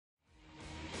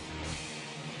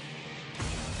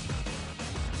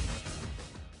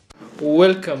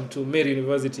Welcome to Meru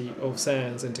University of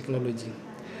Science and Technology.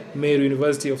 Meru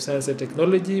University of Science and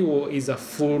Technology is a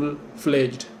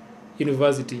full-fledged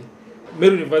university.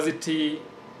 Meru University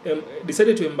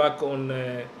decided to embark on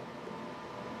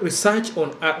research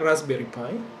on Raspberry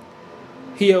Pi.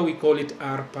 Here we call it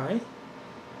RPi.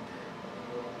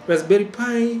 Raspberry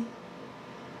Pi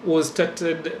was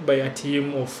started by a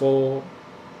team of 4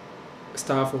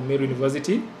 staff of Meru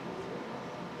University.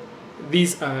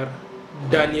 These are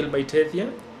Daniel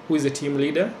Baitethia, who is the team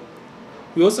leader.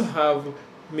 We also have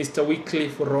Mr.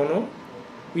 Wycliffe Rono,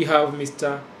 we have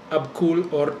Mr.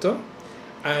 Abkul Orto,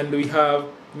 and we have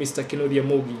Mr. Kenodia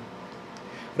Mugi.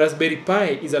 Raspberry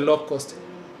Pi is a low-cost,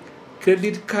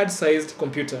 credit card-sized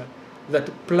computer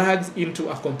that plugs into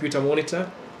a computer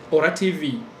monitor or a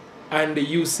TV and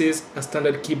uses a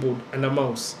standard keyboard and a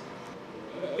mouse.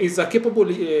 It's a capable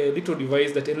little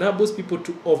device that enables people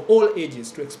of all ages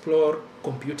to explore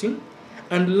computing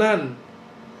and learn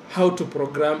how to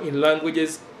program in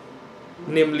languages,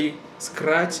 namely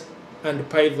Scratch and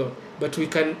Python. But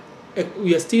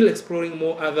we are still exploring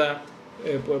more other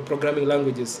programming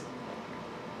languages.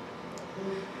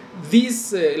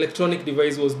 This electronic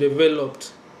device was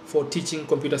developed for teaching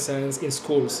computer science in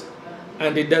schools,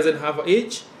 and it doesn't have an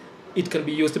age. It can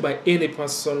be used by any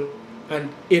person and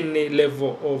any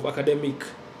level of academic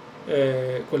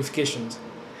qualifications.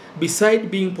 Besides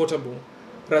being portable,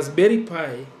 Raspberry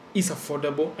Pi is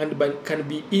affordable and can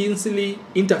be easily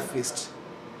interfaced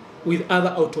with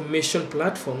other automation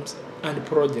platforms and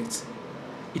projects.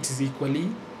 It is equally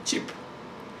cheap.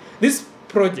 This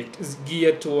project is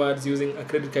geared towards using a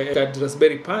credit card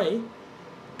Raspberry Pi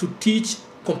to teach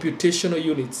computational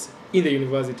units in the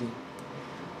university.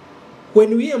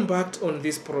 When we embarked on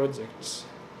this project,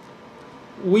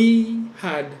 we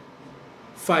had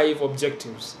 5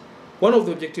 objectives. One of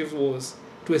the objectives was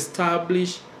to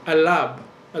establish a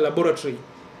laboratory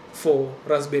for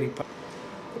Raspberry Pi.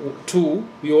 2,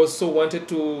 we also wanted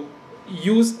to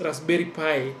use Raspberry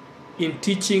Pi in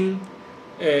teaching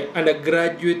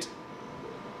undergraduate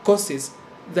courses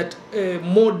that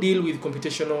more deal with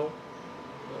computational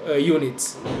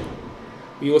units.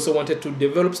 We also wanted to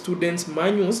develop students'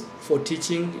 manuals for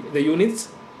teaching the units,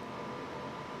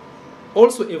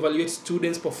 also evaluate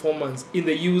students' performance in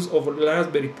the use of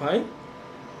Raspberry Pi,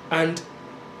 and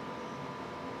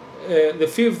the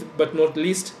 5th but not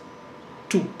least,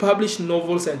 to publish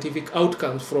novel scientific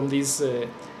outcomes from this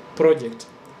project.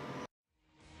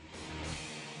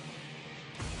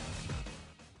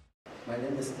 My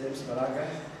name is James Balaga.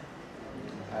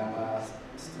 I'm a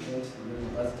student in the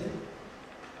university.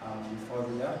 I'm in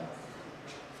 4th year,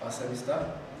 1st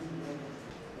semester.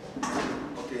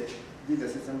 Okay, this is the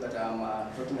system that I'm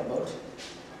talking about.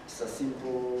 It's a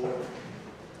simple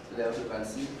layout. You can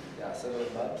see there are several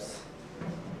bulbs,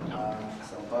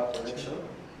 some power connection.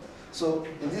 So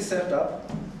in this setup,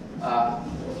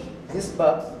 this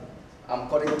bulb, I'm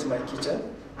calling it my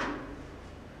kitchen.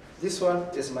 This one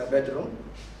is my bedroom.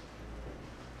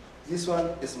 This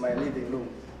one is my living room.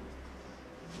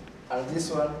 And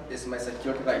this one is my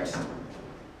security light.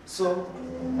 So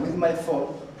with my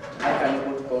phone, I can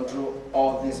able to control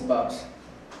all these bulbs.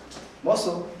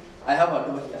 Also, I have a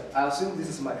door here. I assume this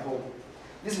is my home.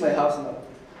 This is my house now.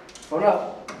 For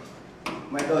now,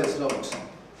 my door is locked.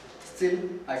 Still,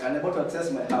 I can able to access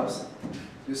my house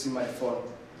using my phone.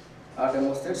 I'll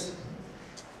demonstrate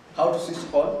how to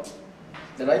switch on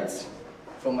the lights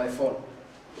from my phone.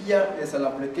 Here is an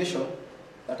application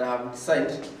that I have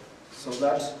designed so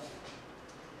that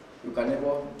you can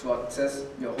able to access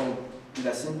your home with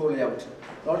a simple layout.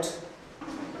 Not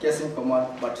guessing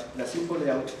command, but with a simple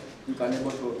layout, you can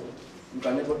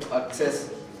able to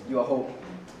access your home.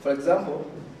 For example,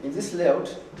 in this layout,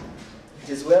 it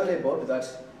is well labeled that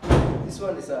this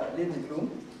one is a living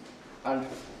room, and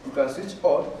you can switch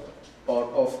on or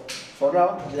off. For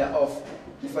now, they are off.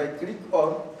 If I click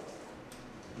on,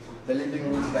 the living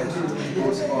room light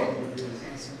goes on.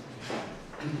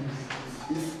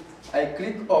 If I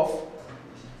click off,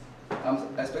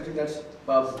 I'm expecting that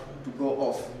bulb to go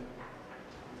off.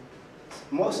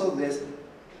 Most of this,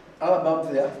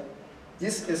 above there,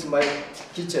 this is my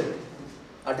kitchen.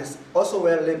 And it's also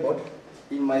well labeled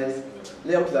in my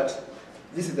layout that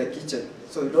this is the kitchen.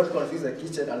 So you don't confuse the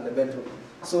kitchen and the bedroom.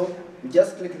 So you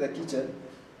just click the kitchen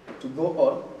to go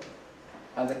on,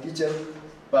 and the kitchen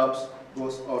bulbs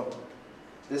goes on.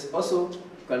 There's also, you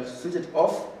can switch it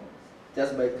off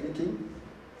just by clicking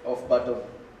off button.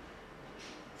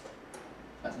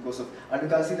 And it goes off. And you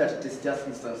can see that it is just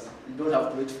instance. You don't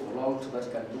have to wait for long so that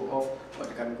it can go off, but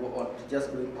it can go on. It's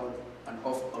just going on and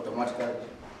off automatically.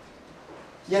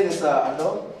 Here is a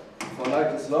door. For now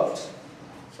it is locked,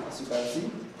 as you can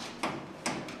see.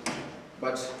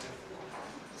 but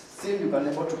still you can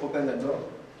able to open the door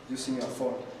using your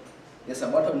phone. There's a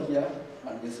button here,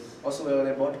 and there's also a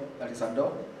label that is a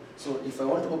door. So if I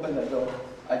want to open the door,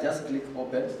 I just click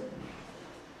open.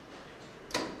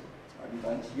 And you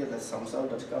can hear there's some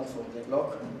sound that comes from the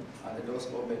lock, and the door's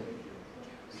open.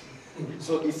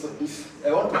 So if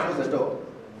I want to close the door,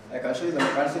 I can show you the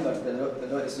mechanism that the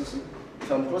door is using.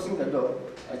 If I'm closing the door,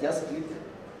 I just click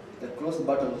the close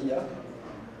button here,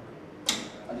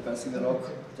 and you can see the lock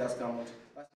just come out.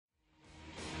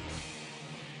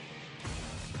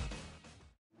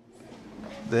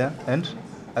 There, and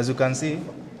as you can see,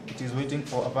 it is waiting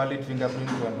for a valid fingerprint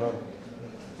to enroll.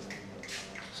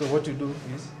 So what you do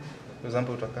is, for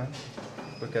example,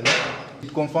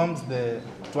 it confirms the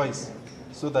twice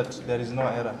so that there is no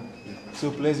error. So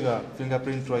place your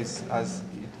fingerprint twice as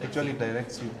it actually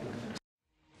directs you.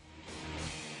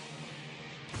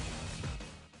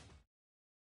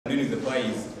 Doing the Pi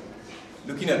is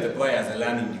looking at the Pi as a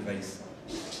learning device.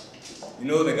 You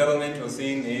know, the government was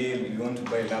saying, hey, we want to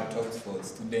buy laptops for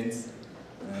students.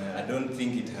 I don't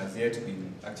think it has yet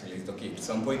been, actually, it's okay, at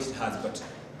some point it has, but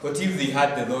what if they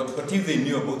had the thought, what if they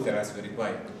knew about the Raspberry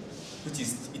Pi, it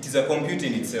is a computer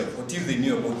in itself, what if they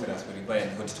knew about the Raspberry Pi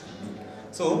and what it could do?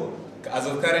 So, as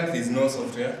of current, there is no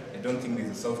software. I don't think there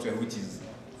is a software which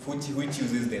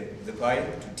uses the Pi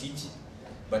to teach.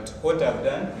 But what I've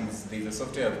done is there is a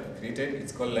software I've created.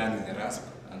 It's called Learn with a Rasp.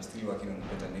 I'm still working on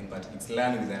a better name, but it's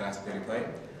Learn with a Raspberry Pi.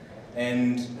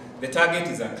 And the target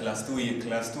is a class 2,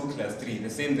 class 3. The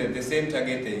same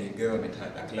target the government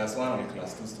had, a class 1 or a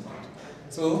class 2 student.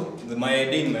 So my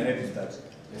idea in my head is that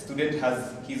the student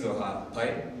has his or her Pi,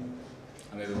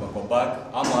 and there's a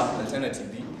bag,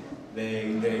 alternatively,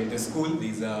 in the school,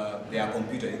 there are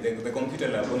computer. The computer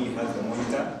lab only has the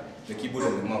monitor, the keyboard,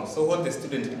 and the mouse. So what the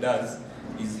student does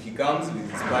is he comes with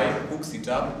his Pi, hooks it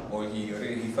up, or he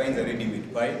finds a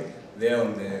ready-made Pi there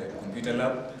on the computer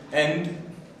lab, and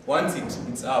once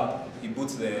it's up, he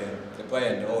puts the Pi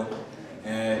and all.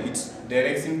 It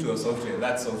directs him to a software,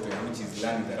 that software which is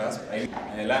Learn with the Rasp.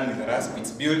 Learn with the Rasp,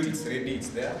 it's built, it's ready, it's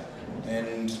there.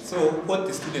 And so what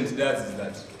the student does is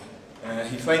that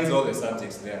he finds all the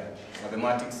subjects there,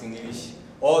 mathematics, English,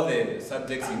 all the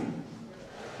subjects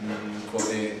for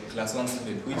the class 1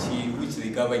 student, which they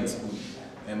cover in school.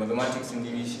 Mathematics,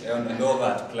 English, and all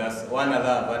that. Plus one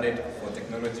other I've added for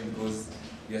technology because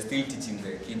we are still teaching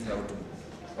the kids how to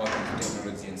work with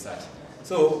technology and such.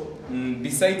 So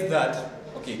besides that,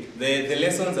 okay, the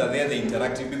lessons are there, the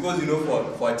interactive, because you know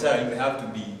for a child they have to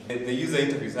be, the user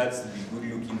interface has to be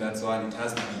good looking, that's one, it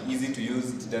has to be easy to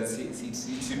use,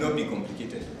 it should not be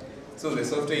complicated. So the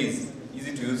software is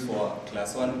easy to use for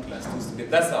class 1, class 2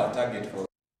 students, that's our target for